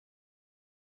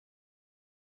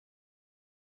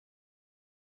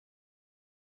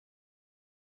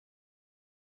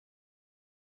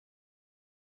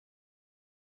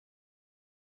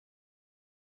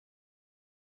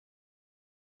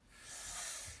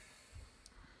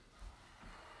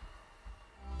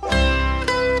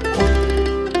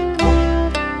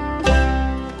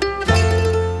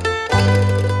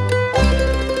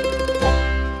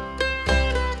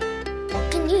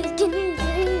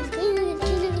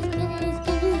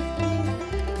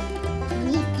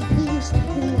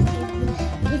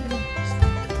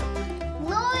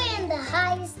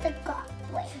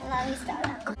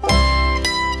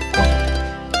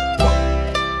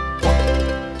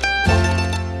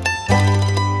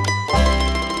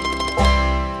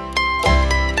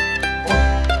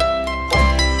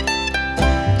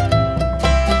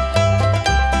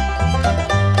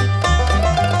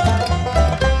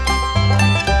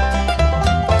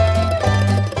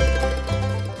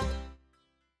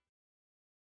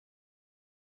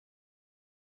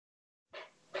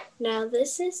Now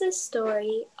this is a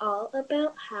story all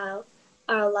about how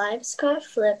our lives got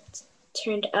flipped,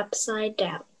 turned upside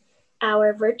down.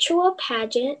 Our virtual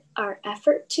pageant, our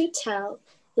effort to tell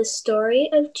the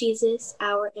story of Jesus,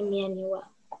 our Emmanuel.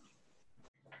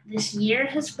 This year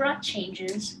has brought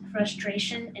changes,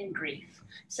 frustration, and grief.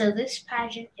 So this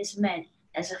pageant is meant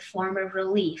as a form of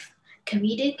relief,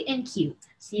 comedic and cute,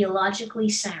 theologically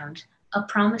sound, a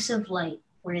promise of light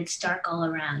when it's dark all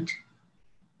around.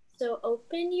 So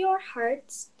open your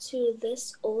hearts to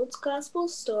this old gospel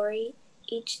story.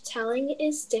 Each telling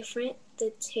is different,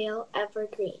 the tale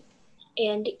evergreen.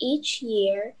 And each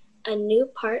year, a new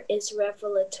part is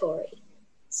revelatory.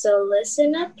 So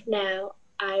listen up now,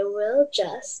 I will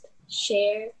just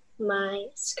share my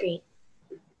screen.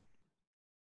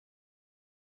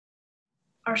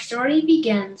 Our story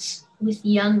begins with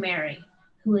young Mary,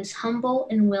 who is humble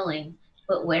and willing,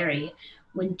 but wary,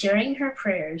 when during her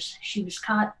prayers she was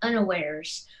caught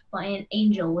unawares by an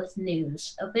angel with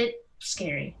news a bit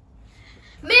scary.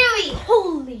 Mary,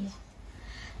 holy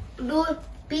Lord,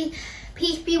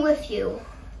 peace be with you.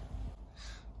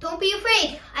 Don't be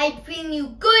afraid. I bring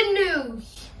you good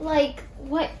news. Like,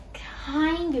 what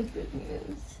kind of good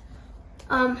news?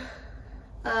 I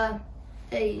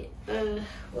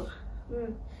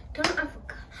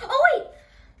forgot. Oh wait,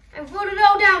 I wrote it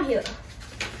all down here.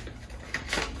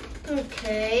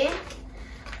 Okay.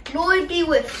 Lord be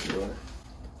with you.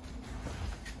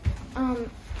 And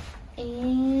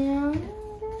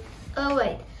Oh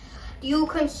wait. You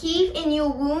conceive in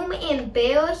your womb and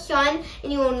bear a son,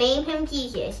 and you will name him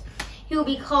Jesus. He will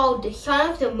be called the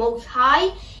Son of the Most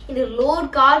High, and the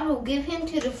Lord God will give him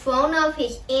to the throne of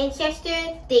his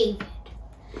ancestor David.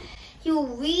 He will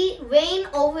reign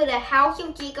over the house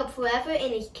of Jacob forever,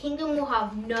 and his kingdom will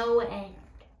have no end.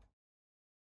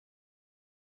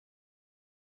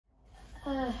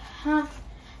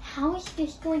 how is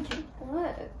this going to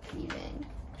work, even?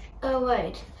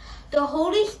 Alright. The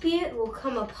Holy Spirit will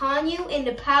come upon you in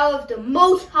the power of the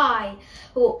Most High,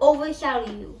 who will overshadow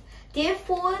you.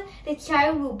 Therefore, the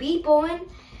child will be born,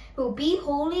 will be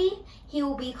holy. He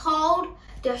will be called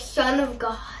the Son of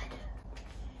God.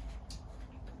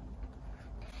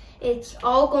 It's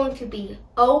all going to be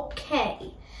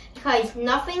okay, because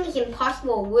nothing is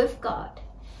impossible with God.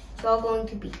 It's all going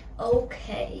to be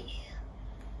okay.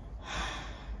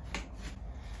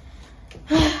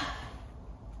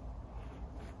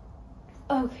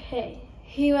 Okay,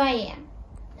 here I am,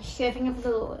 the servant of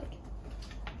the Lord.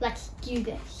 Let's do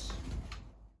this.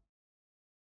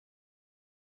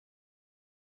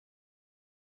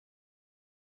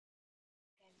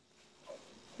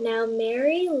 Now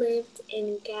Mary lived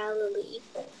in Galilee,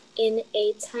 in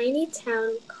a tiny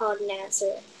town called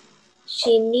Nazareth.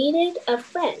 She needed a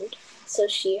friend, so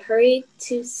she hurried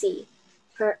to see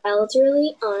her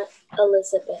elderly aunt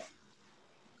Elizabeth.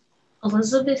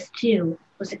 Elizabeth, too,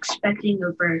 was expecting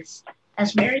a birth.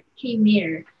 As Mary came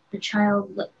near, the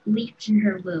child leaped in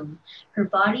her womb. Her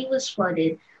body was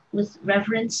flooded with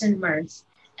reverence and mirth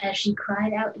as she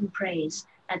cried out in praise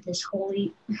at this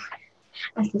holy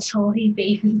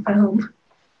baby foam.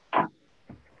 Lucky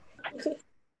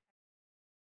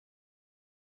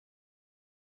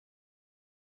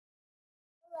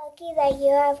that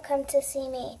you have come to see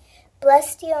me.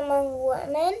 Blessed you among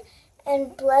women,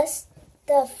 and blessed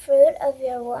the fruit of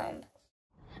your womb.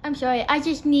 I'm sorry, I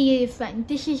just needed a friend.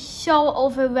 This is so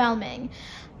overwhelming.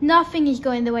 Nothing is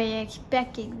going the way I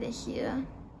expected this year.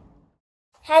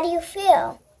 How do you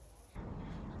feel?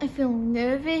 I feel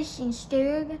nervous and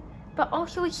scared, but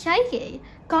also excited.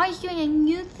 God is doing a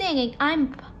new thing and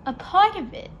I'm a part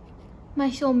of it. My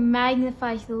soul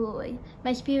magnifies the Lord.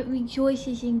 My spirit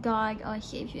rejoices in God, our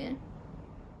Savior.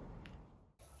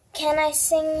 Can I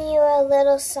sing you a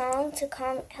little song to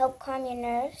help calm your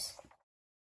nerves?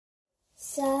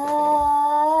 Silent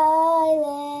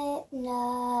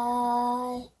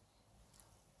night,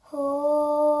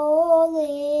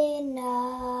 holy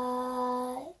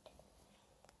night,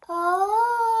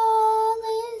 all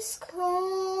is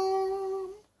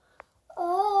calm,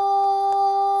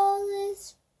 all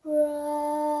is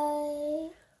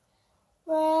bright,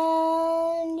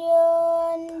 round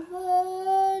your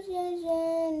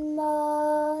virgin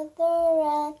mother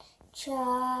and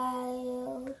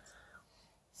child.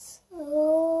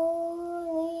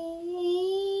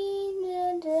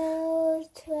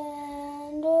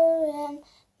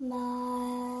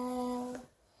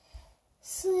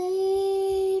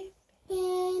 Sleep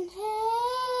in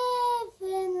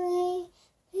heavenly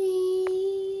peace.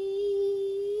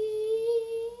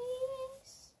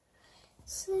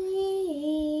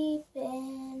 Sleep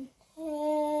in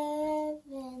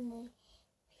heavenly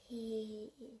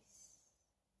peace.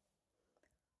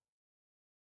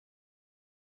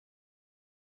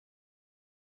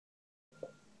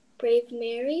 Brave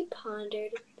Mary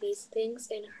pondered these things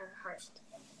in her heart,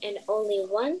 and only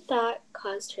one thought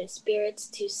caused her spirits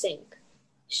to sink.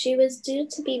 She was due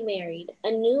to be married,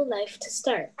 a new life to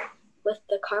start, with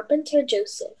the carpenter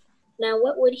Joseph. Now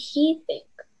what would he think?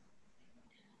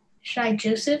 Shy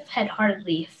Joseph had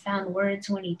hardly found words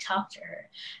when he talked to her.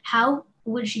 How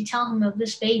would she tell him of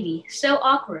this baby? So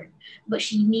awkward. But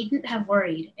she needn't have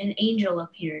worried. An angel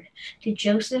appeared to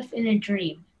Joseph in a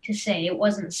dream to say it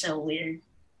wasn't so weird.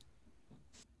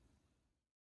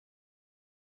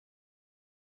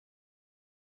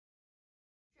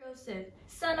 Joseph,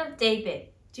 son of David,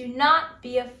 do not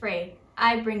be afraid.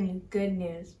 I bring you good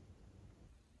news.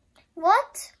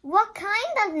 What? What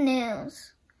kind of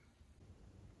news?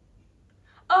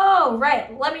 Oh,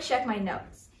 right. Let me check my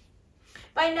notes.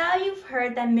 By now you've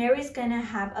heard that Mary's gonna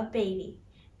have a baby,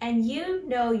 and you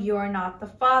know you're not the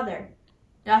father.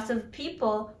 Lots of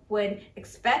people would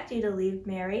expect you to leave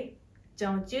Mary.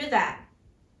 Don't do that.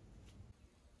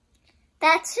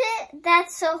 That's it?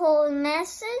 That's the whole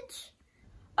message?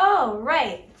 Oh,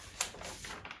 right.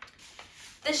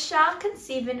 The child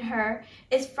conceived in her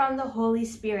is from the Holy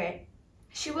Spirit.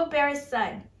 She will bear a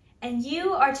son, and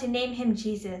you are to name him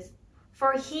Jesus,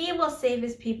 for he will save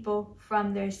his people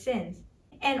from their sins.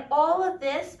 And all of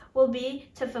this will be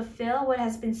to fulfill what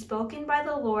has been spoken by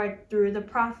the Lord through the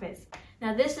prophets.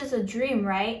 Now this is a dream,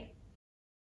 right?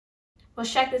 Well,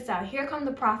 check this out. Here come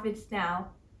the prophets now.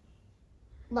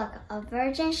 Look, a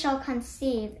virgin shall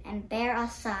conceive and bear a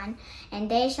son, and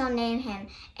they shall name him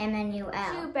Emmanuel.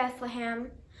 You,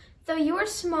 Bethlehem, though you are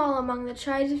small among the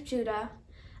tribes of Judah,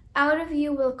 out of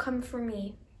you will come for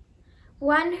me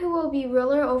one who will be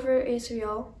ruler over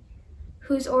Israel,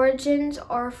 whose origins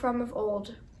are from of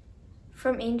old,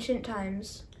 from ancient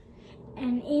times.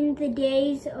 And in the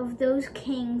days of those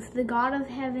kings, the God of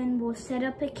heaven will set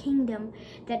up a kingdom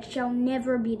that shall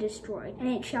never be destroyed, and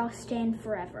it shall stand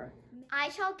forever. I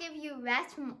shall give you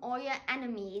rest from all your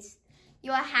enemies.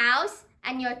 Your house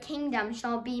and your kingdom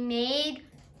shall be made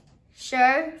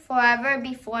sure forever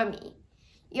before me.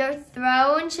 Your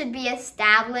throne should be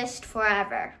established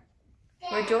forever.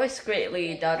 Rejoice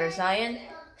greatly, daughter Zion.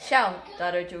 Shout,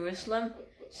 daughter Jerusalem.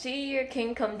 See your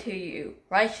king come to you,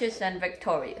 righteous and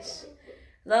victorious,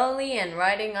 lowly and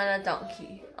riding on a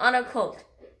donkey, on a colt,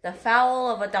 the foal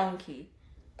of a donkey.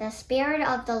 The Spirit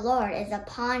of the Lord is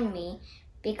upon me,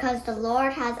 because the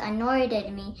Lord has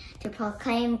anointed me to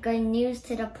proclaim good news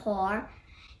to the poor.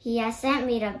 He has sent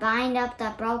me to bind up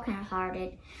the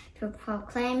brokenhearted, to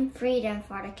proclaim freedom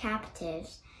for the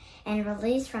captives, and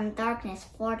release from darkness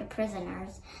for the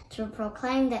prisoners, to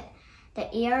proclaim the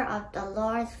year of the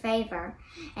Lord's favor,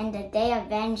 and the day of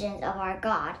vengeance of our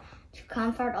God, to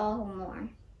comfort all who mourn.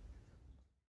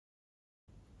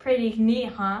 Pretty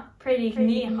neat, huh? Pretty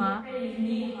neat, huh?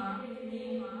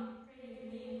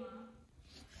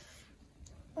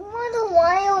 What a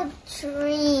wild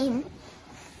dream.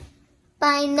 But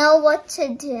I know what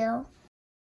to do.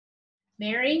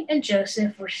 Mary and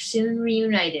Joseph were soon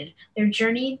reunited. Their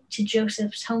journey to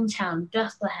Joseph's hometown,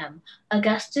 Douglaston,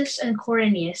 Augustus and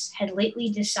Quirinius had lately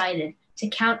decided to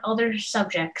count all their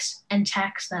subjects and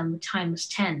tax them times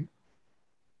 10.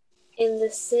 In the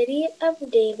city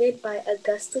of David, by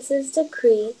Augustus's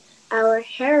decree, our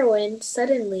heroine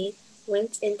suddenly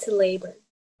went into labor.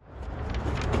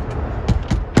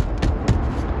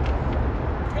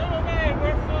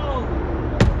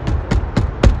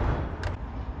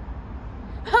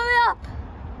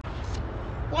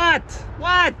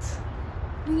 What?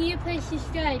 We need a place to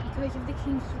stay because of the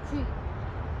king's decree.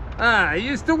 I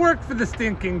used to work for the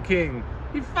stinking king.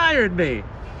 He fired me.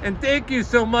 And thank you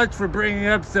so much for bringing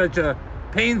up such a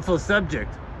painful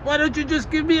subject. Why don't you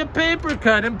just give me a paper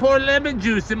cut and pour lemon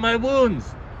juice in my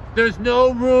wounds? There's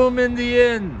no room in the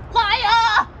inn.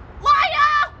 Liar!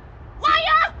 Liar!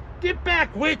 Liar! Get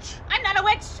back, witch! I'm not a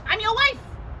witch. I'm your wife.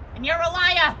 And you're a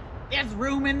liar. There's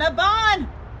room in the barn.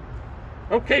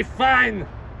 Okay, fine.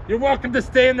 You're welcome to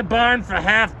stay in the barn for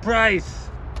half price.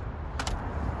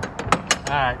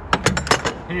 All right,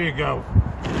 here you go.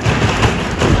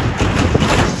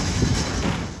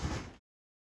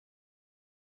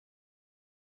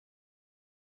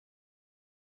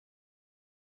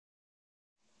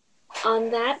 On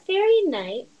that very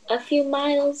night, a few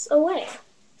miles away,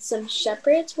 some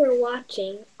shepherds were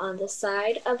watching on the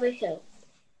side of a hill.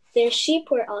 Their sheep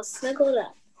were all snuggled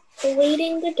up,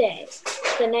 awaiting the day.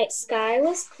 The night sky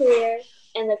was clear,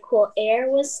 and the cool air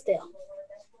was still.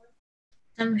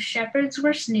 Some shepherds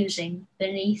were snoozing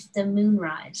beneath the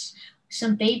moonrise.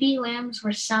 Some baby lambs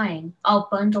were sighing, all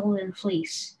bundled in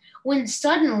fleece. When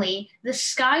suddenly the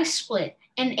sky split,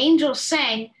 and angels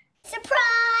sang,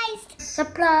 Surprise!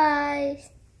 Surprise!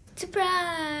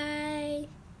 Surprise!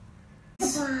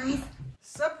 Surprise!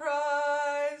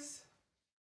 Surprise!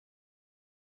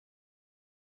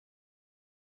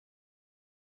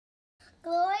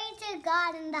 Glory to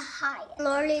God in the highest.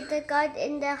 Glory to God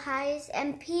in the highest,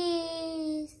 and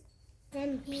peace.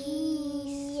 And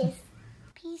peace.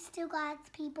 Peace to God's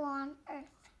people on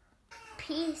earth.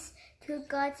 Peace to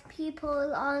God's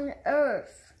people on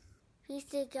earth. Peace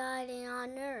to God and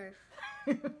on earth.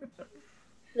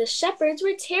 The shepherds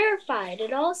were terrified.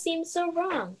 It all seemed so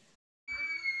wrong.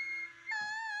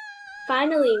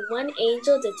 Finally, one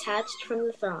angel detached from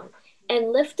the throng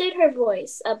and lifted her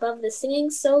voice above the singing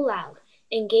so loud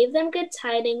and gave them good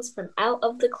tidings from out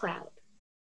of the cloud.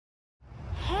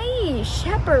 Hey,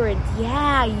 shepherds,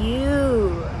 yeah,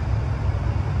 you.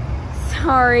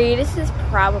 Sorry, this is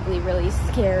probably really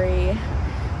scary.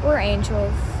 We're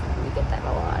angels. We get that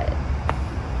a lot.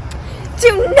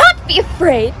 Do not be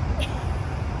afraid.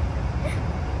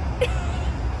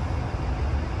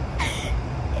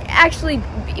 Actually,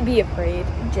 be afraid.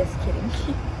 Just kidding.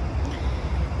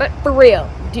 But for real,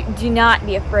 do not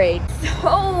be afraid.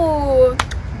 So,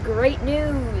 great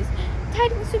news.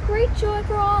 Tidings of great joy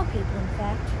for all people, in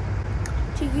fact.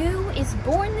 To you is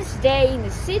born this day in the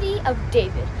city of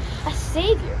David a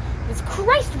Savior, who is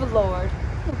Christ the Lord.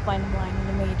 You'll find him lying in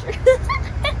the manger.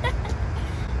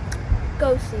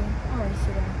 Go see him. Already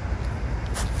sit down.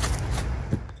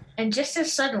 And just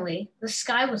as suddenly, the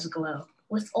sky was aglow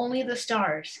with only the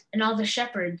stars, and all the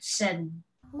shepherds said,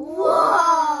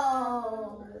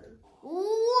 Whoa! Whoa!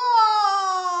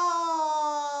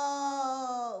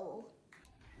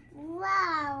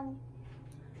 Wow.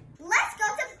 Let's go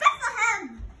to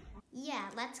Bethlehem! Yeah,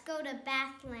 let's go to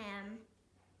Bethlehem.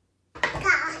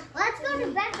 Let's go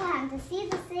to Bethlehem to see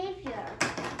the Savior.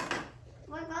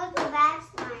 We'll go to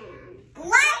Bethlehem.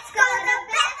 Let's go to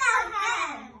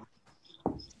Bethlehem!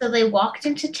 So they walked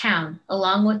into town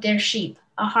along with their sheep,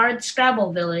 a hard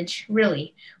scrabble village,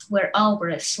 really, where all were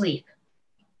asleep.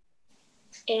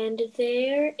 And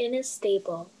there in a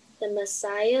stable the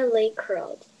Messiah lay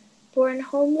curled, born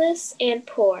homeless and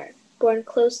poor, born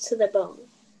close to the bone.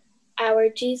 Our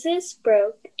Jesus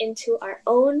broke into our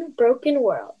own broken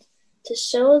world to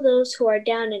show those who are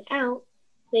down and out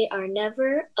they are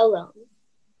never alone.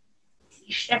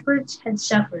 The shepherds had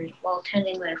suffered while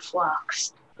tending their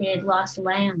flocks. They had lost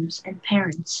lambs and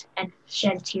parents and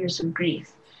shed tears of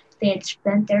grief. They had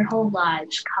spent their whole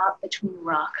lives caught between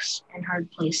rocks and hard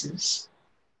places.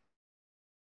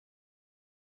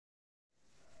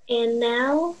 And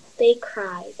now they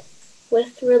cried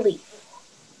with relief,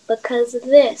 because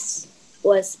this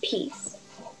was peace.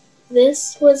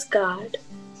 This was God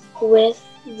with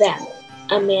them,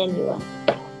 Emmanuel.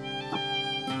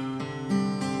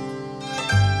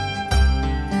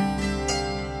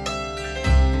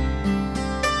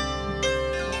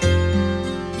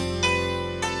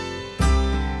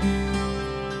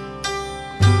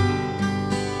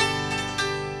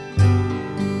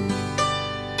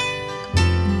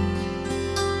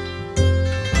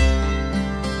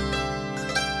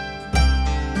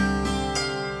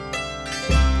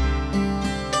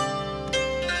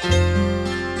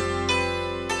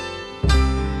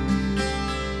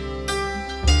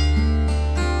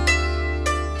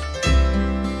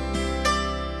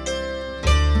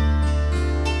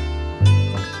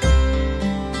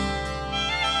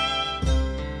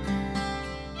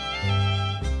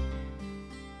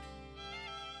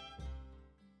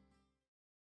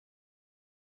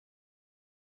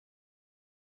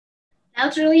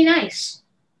 That's really nice.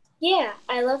 Yeah,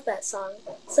 I love that song.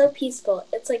 So peaceful.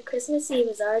 It's like Christmas Eve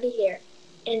is already here,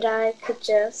 and I could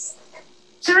just...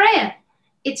 Soraya!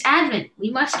 It's Advent. We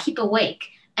must keep awake.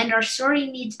 And our story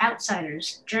needs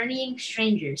outsiders, journeying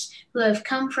strangers, who have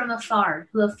come from afar,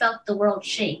 who have felt the world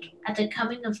shake at the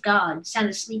coming of God, sound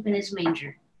asleep in his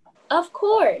manger. Of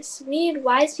course, we need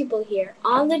wise people here,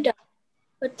 on the dot.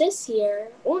 But this year,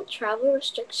 won't travel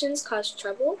restrictions cause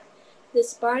trouble?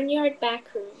 This barnyard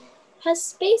back room has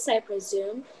space, I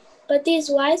presume, but these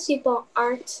wise people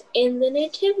aren't in the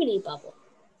nativity bubble.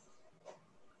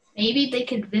 Maybe they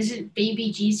could visit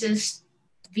baby Jesus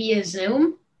via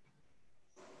Zoom?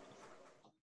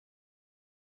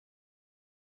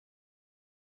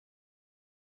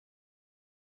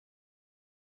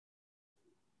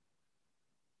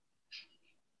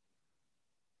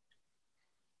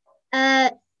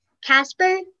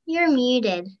 Casper, you're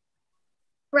muted.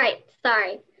 Right,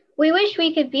 sorry. We wish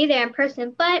we could be there in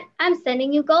person, but I'm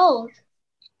sending you gold.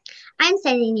 I'm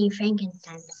sending you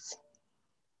frankincense.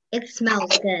 It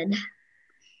smells good.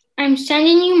 I'm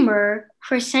sending you myrrh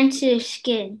for sensitive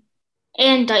skin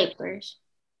and diapers.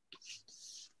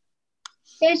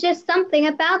 There's just something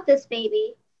about this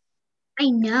baby. I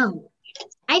know.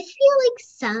 I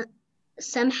feel like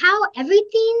somehow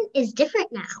everything is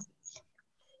different now.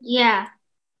 Yeah,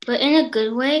 but in a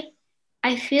good way.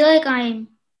 I feel like I'm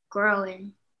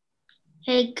growing.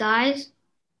 Hey guys,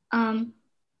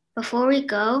 before we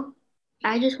go,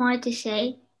 I just wanted to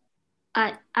say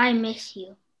I miss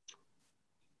you.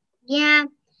 Yeah,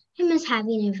 I miss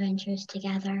having adventures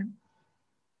together.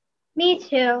 Me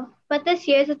too, but this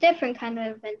year is a different kind of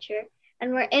adventure,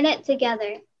 and we're in it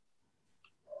together.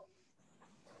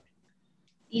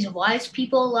 These wise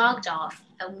people logged off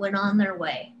and went on their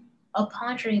way,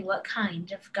 pondering what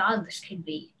kind of God this could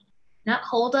be. Not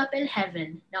holed up in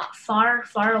heaven, not far,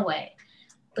 far away,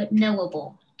 but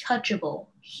knowable, touchable,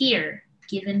 here,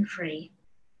 given free.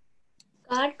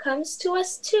 God comes to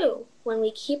us too when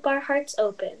we keep our hearts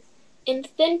open, in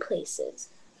thin places,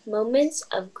 moments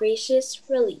of gracious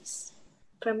release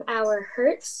from our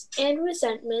hurts and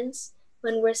resentments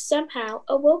when we're somehow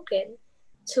awoken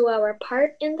to our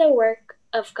part in the work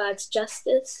of God's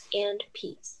justice and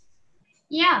peace.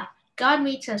 Yeah, God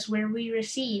meets us where we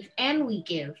receive and we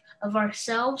give of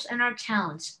ourselves and our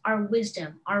talents, our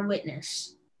wisdom, our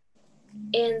witness.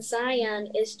 And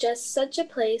Zion is just such a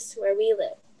place where we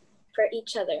live for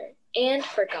each other and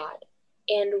for God,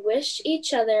 and wish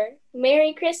each other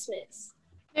Merry Christmas.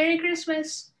 Merry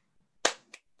Christmas.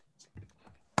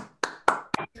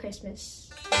 Christmas.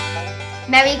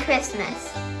 Merry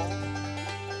Christmas.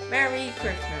 Merry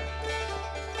Christmas.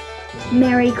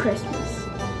 Merry Christmas.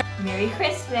 Merry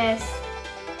Christmas.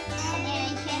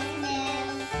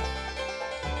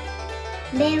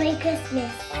 Merry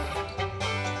Christmas.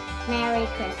 Merry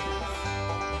Christmas.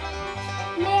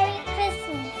 Merry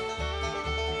Christmas.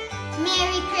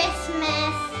 Merry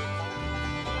Christmas.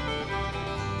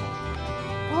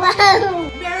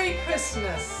 Whoa! Merry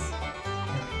Christmas.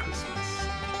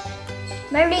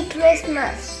 Merry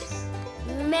Christmas.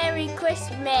 Merry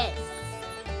Christmas.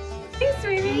 Thanks,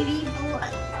 baby.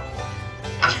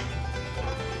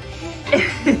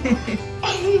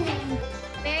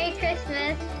 Merry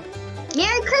Christmas.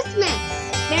 Merry Christmas.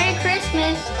 Merry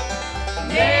Christmas.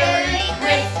 Merry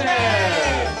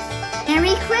Christmas.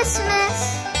 Merry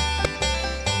Christmas.